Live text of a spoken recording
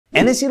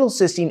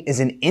N-acetylcysteine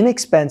is an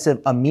inexpensive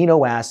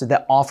amino acid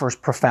that offers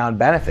profound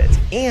benefits,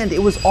 and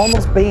it was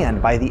almost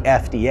banned by the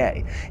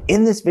FDA.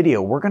 In this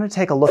video, we're going to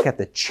take a look at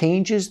the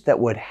changes that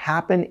would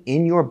happen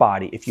in your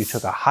body if you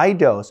took a high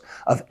dose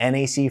of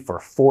NAC for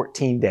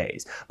 14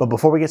 days. But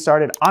before we get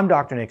started, I'm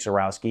Dr.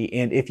 Zyrowski,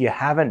 and if you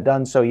haven't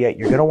done so yet,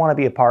 you're going to want to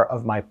be a part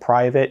of my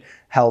private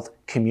health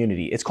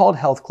community. It's called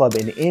Health Club,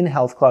 and in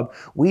Health Club,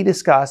 we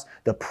discuss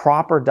the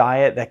proper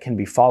diet that can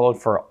be followed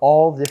for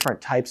all different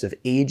types of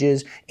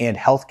ages and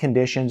health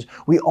conditions.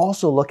 We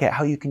also look at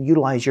how you can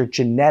utilize your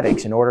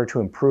genetics in order to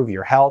improve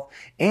your health,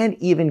 and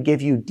even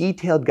give you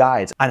detailed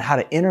guides on how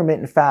to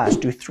intermittent fast,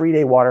 do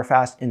 3-day water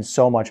fast, and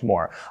so much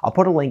more. I'll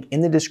put a link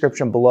in the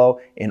description below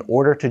in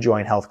order to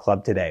join Health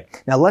Club today.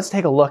 Now let's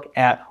take a look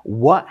at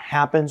what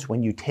happens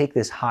when you take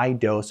this high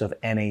dose of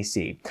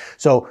NAC.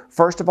 So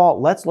first of all,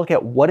 let's look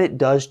at what it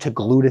does to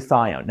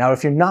glutathione. Now,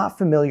 if you're not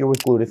familiar with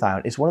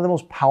glutathione, it's one of the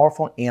most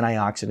powerful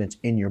antioxidants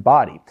in your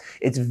body.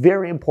 It's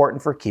very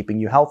important for keeping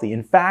you healthy.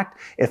 In fact,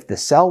 if the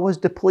cell was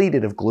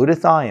depleted of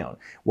glutathione,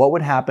 what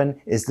would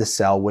happen is the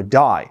cell would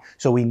die.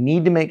 So we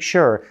need to make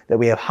sure that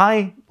we have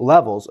high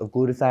levels of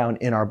glutathione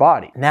in our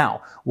body.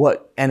 Now,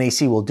 what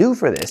NAC will do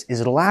for this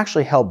is it'll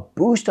actually help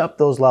boost up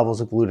those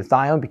levels of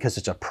glutathione because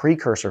it's a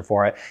precursor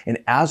for it. And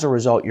as a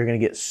result, you're going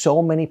to get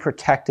so many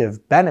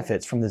protective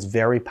benefits from this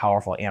very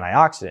powerful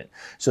antioxidant.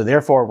 So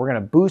therefore, we're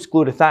going to boost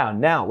glutathione.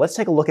 Now, let's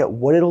take a look at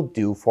what it'll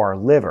do for our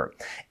liver.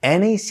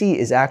 NAC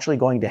is actually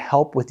going to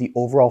help with the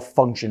overall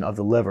function of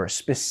the liver,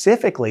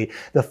 specifically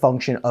the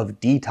function of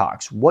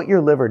detox. What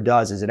your liver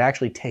does is it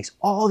actually takes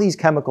all these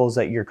chemicals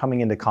that you're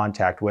coming into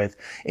contact with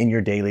in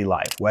your daily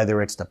life,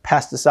 whether it's the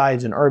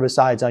pesticides and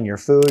herbicides on your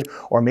food,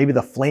 or maybe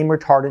the flame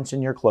retardants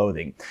in your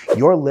clothing.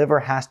 Your liver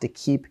has to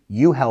keep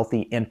you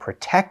healthy and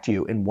protect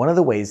you, and one of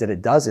the ways that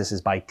it does this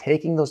is by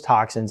taking those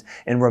toxins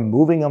and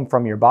removing them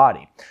from your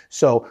body.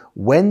 So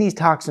when these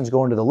toxins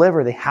go into the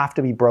liver, they have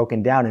to be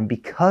broken down, and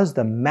because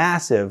the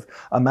massive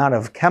amount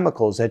of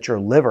chemicals that your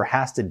liver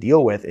has to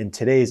deal with in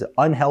today's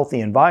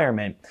unhealthy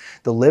environment,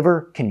 the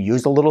liver can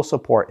use a little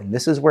support, and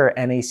this is where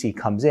NAC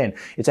comes in.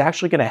 It's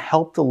actually going to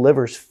help the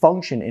liver's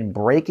function in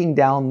breaking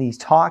down these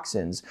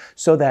toxins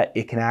so that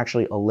it can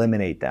actually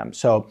eliminate them.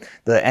 So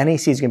the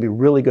NAC is going to be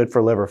really good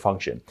for liver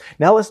function.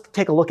 Now let's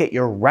take a look at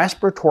your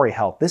respiratory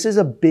health. This is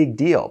a big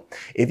deal.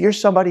 If you're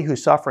somebody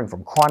who's suffering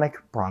from chronic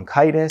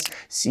bronchitis,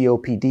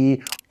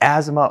 COPD,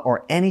 asthma,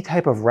 or any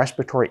type of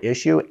respiratory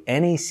issue,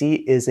 NAC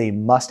is a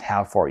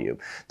must-have for you.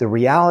 The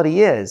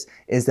reality is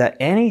that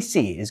NAC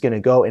is going to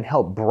go and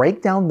help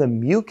break down the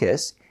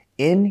mucus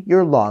in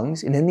your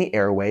lungs and in the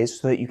airways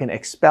so that you can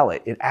expel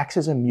it. It acts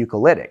as a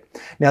mucolytic.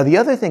 Now, the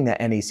other thing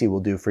that NAC will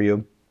do for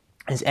you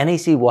is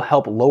NAC will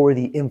help lower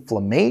the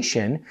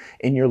inflammation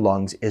in your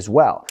lungs as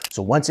well.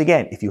 So once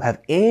again, if you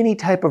have any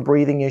type of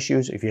breathing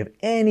issues, if you have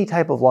any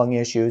type of lung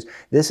issues,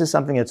 this is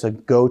something that's a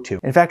go-to.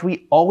 In fact,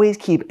 we always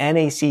keep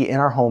NAC in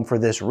our home for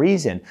this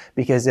reason,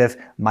 because if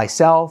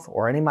myself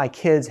or any of my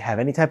kids have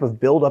any type of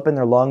buildup in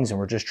their lungs and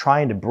we're just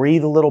trying to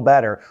breathe a little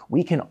better,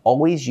 we can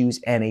always use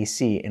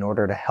NAC in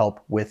order to help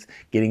with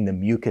getting the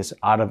mucus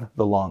out of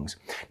the lungs.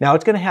 Now,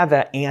 it's going to have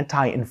that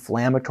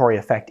anti-inflammatory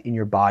effect in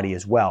your body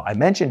as well. I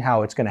mentioned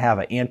how it's going to have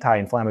an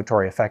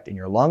anti-inflammatory effect in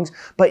your lungs,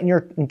 but in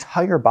your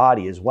entire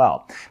body as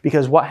well.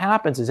 Because what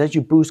happens is as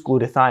you boost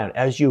glutathione,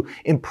 as you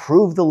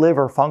improve the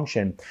liver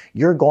function,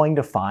 you're going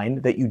to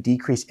find that you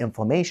decrease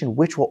inflammation,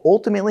 which will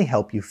ultimately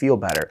help you feel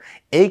better.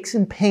 Aches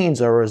and pains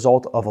are a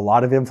result of a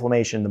lot of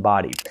inflammation in the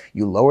body.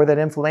 You lower that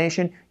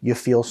inflammation, you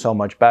feel so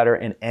much better,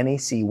 and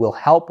NAC will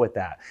help with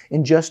that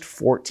in just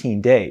 14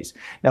 days.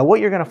 Now, what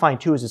you're going to find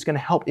too is it's going to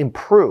help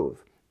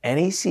improve.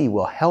 NAC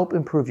will help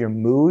improve your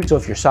mood. So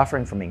if you're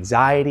suffering from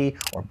anxiety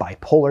or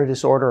bipolar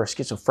disorder or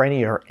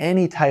schizophrenia or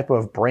any type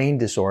of brain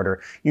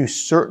disorder, you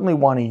certainly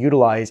want to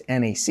utilize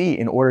NAC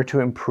in order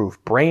to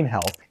improve brain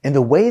health. And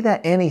the way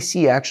that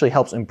NAC actually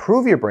helps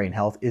improve your brain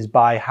health is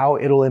by how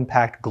it'll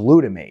impact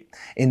glutamate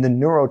in the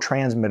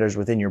neurotransmitters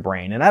within your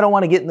brain. And I don't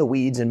want to get in the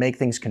weeds and make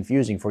things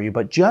confusing for you,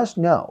 but just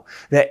know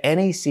that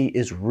NAC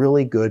is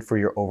really good for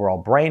your overall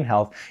brain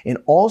health, and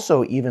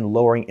also even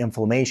lowering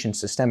inflammation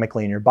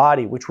systemically in your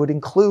body, which would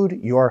include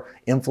your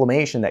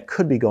inflammation that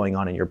could be going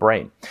on in your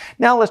brain.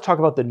 Now let's talk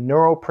about the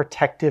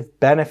neuroprotective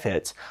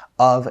benefits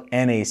of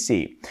NAC.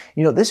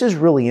 You know, this is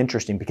really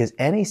interesting because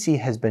NAC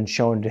has been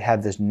shown to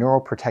have this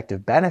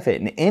neuroprotective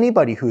benefit, and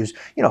anybody who's,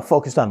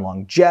 focused on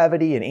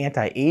longevity and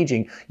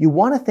anti-aging, you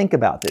want to think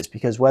about this,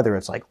 because whether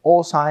it's like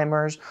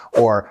Alzheimer's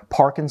or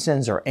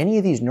Parkinson's or any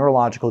of these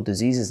neurological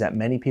diseases that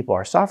many people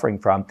are suffering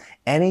from,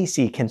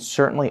 NAC can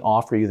certainly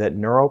offer you that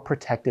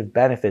neuroprotective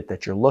benefit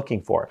that you're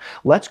looking for.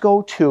 Let's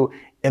go to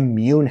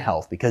immune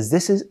health, because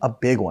this is a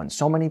big one.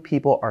 So many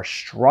people are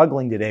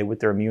struggling today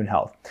with their immune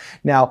health.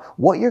 Now,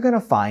 what you're going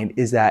to find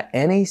is that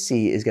NAC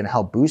is going to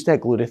help boost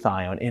that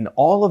glutathione, and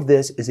all of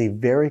this is a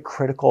very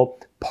critical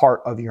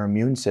part of your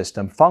immune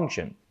system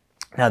function.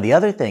 Now, the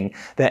other thing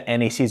that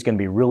NAC is going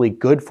to be really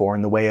good for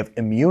in the way of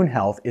immune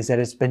health is that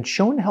it's been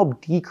shown to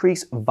help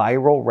decrease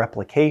viral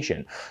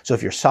replication. So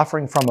if you're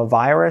suffering from a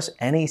virus,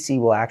 NAC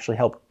will actually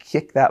help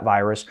kick that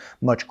virus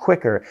much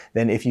quicker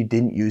than if you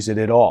didn't use it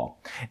at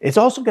all. It's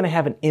also going to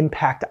have an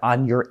impact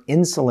on your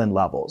insulin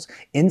levels,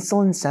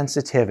 insulin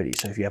sensitivity.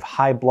 So if you have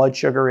high blood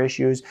sugar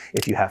issues,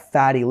 if you have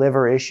fatty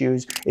liver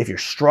issues, if you're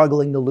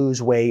struggling to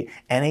lose weight,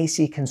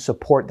 NAC can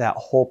support that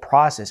whole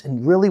process.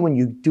 And really, when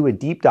you do a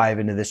deep dive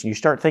into this and you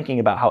start thinking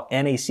about how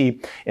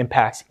NAC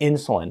impacts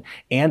insulin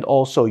and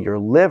also your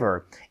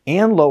liver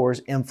and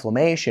lowers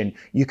inflammation,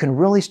 you can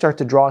really start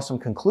to draw some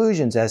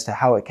conclusions as to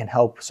how it can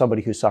help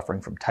somebody who's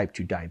suffering from type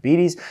 2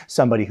 diabetes,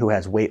 somebody who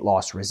has weight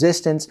loss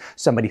resistance,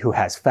 somebody who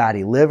has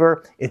fatty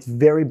liver. It's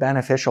very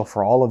beneficial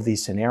for all of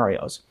these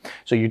scenarios.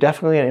 So you're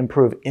definitely going to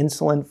improve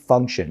insulin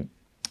function.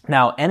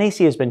 Now, NAC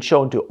has been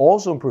shown to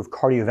also improve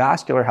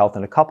cardiovascular health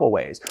in a couple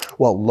ways.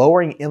 Well,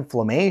 lowering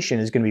inflammation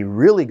is going to be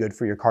really good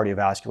for your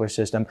cardiovascular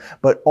system,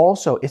 but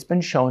also it's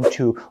been shown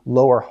to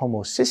lower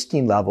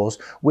homocysteine levels,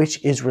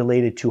 which is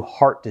related to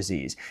heart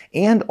disease,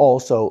 and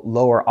also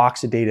lower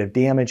oxidative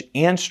damage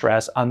and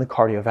stress on the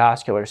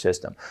cardiovascular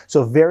system.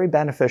 So very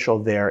beneficial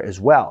there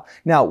as well.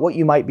 Now, what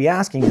you might be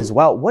asking is,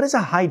 well, what is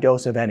a high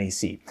dose of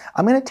NAC?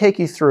 I'm going to take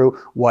you through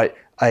what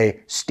a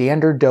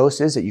standard dose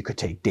is that you could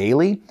take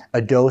daily,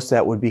 a dose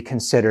that would be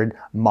considered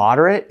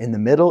moderate in the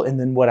middle, and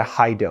then what a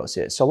high dose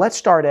is. So let's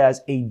start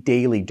as a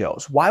daily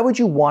dose. Why would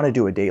you want to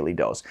do a daily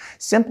dose?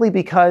 Simply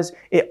because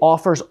it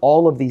offers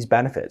all of these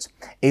benefits.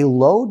 A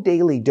low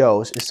daily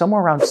dose is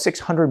somewhere around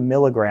 600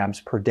 milligrams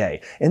per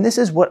day. And this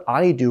is what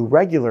I do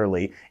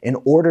regularly in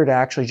order to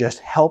actually just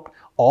help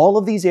all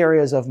of these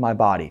areas of my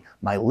body,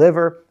 my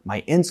liver,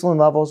 my insulin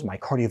levels, my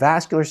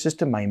cardiovascular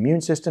system, my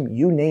immune system,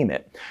 you name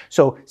it.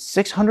 So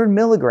 600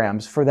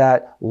 milligrams for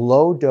that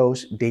low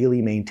dose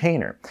daily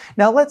maintainer.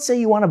 Now let's say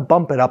you want to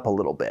bump it up a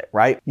little bit,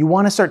 right? You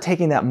want to start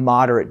taking that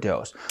moderate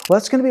dose. Well,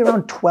 that's going to be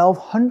around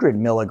 1200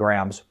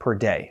 milligrams per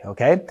day,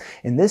 okay?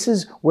 And this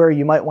is where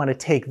you might want to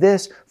take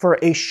this for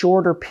a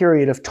shorter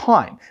period of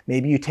time.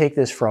 Maybe you take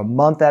this for a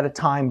month at a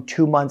time,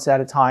 2 months at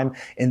a time,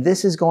 and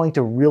this is going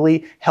to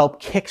really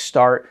help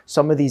kickstart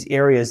some of these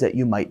areas that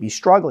you might be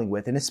struggling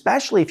with. And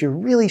especially if you're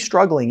really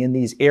struggling in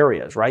these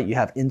areas, right? You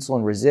have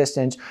insulin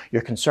resistance,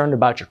 you're concerned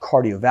about your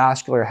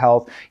cardiovascular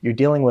health, you're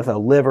dealing with a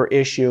liver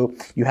issue,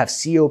 you have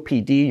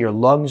COPD, your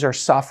lungs are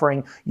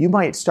suffering. You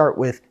might start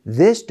with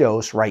this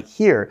dose right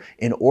here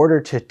in order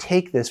to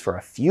take this for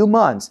a few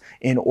months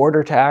in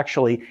order to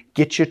actually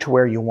get you to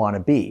where you want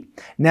to be.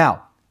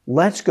 Now,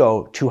 let's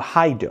go to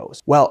high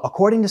dose. Well,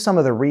 according to some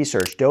of the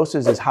research,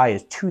 doses as high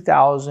as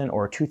 2,000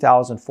 or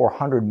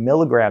 2,400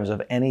 milligrams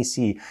of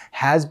NAC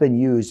has been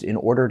used in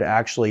order to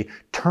actually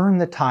turn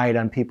the tide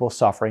on people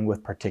suffering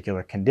with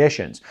particular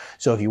conditions.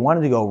 So if you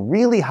wanted to go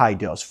really high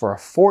dose for a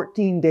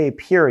 14-day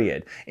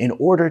period in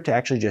order to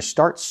actually just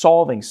start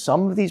solving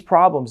some of these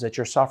problems that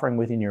you're suffering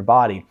with in your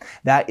body,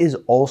 that is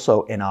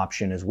also an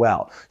option as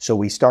well. So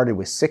we started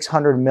with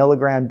 600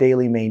 milligram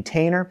daily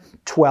maintainer,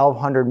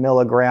 1,200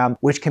 milligram,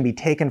 which can be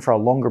taken for a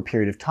longer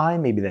period of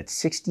time, maybe that's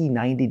 60,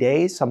 90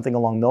 days, something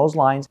along those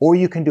lines. Or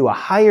you can do a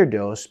higher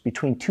dose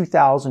between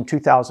 2,000,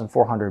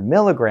 2,400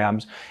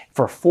 milligrams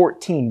for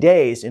 14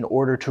 days in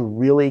order to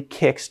really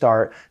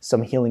kickstart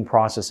some healing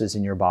processes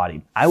in your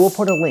body. I will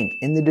put a link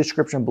in the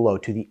description below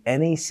to the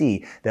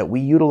NAC that we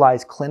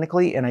utilize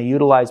clinically and I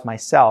utilize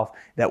myself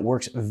that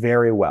works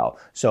very well.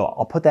 So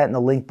I'll put that in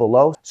the link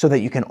below so that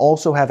you can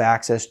also have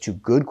access to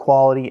good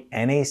quality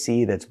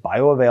NAC that's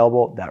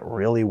bioavailable that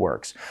really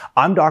works.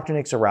 I'm Dr.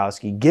 Nick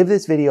Zyrowski. Give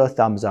this video a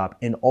thumbs up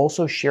and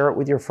also share it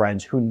with your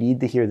friends who need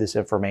to hear this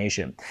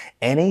information.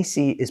 NAC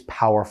is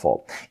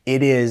powerful.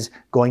 It is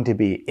going to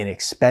be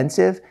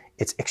inexpensive,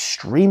 it's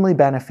extremely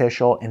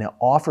beneficial, and it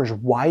offers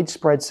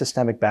widespread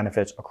systemic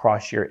benefits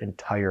across your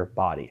entire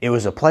body. It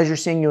was a pleasure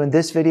seeing you in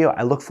this video.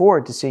 I look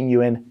forward to seeing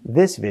you in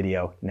this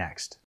video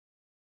next.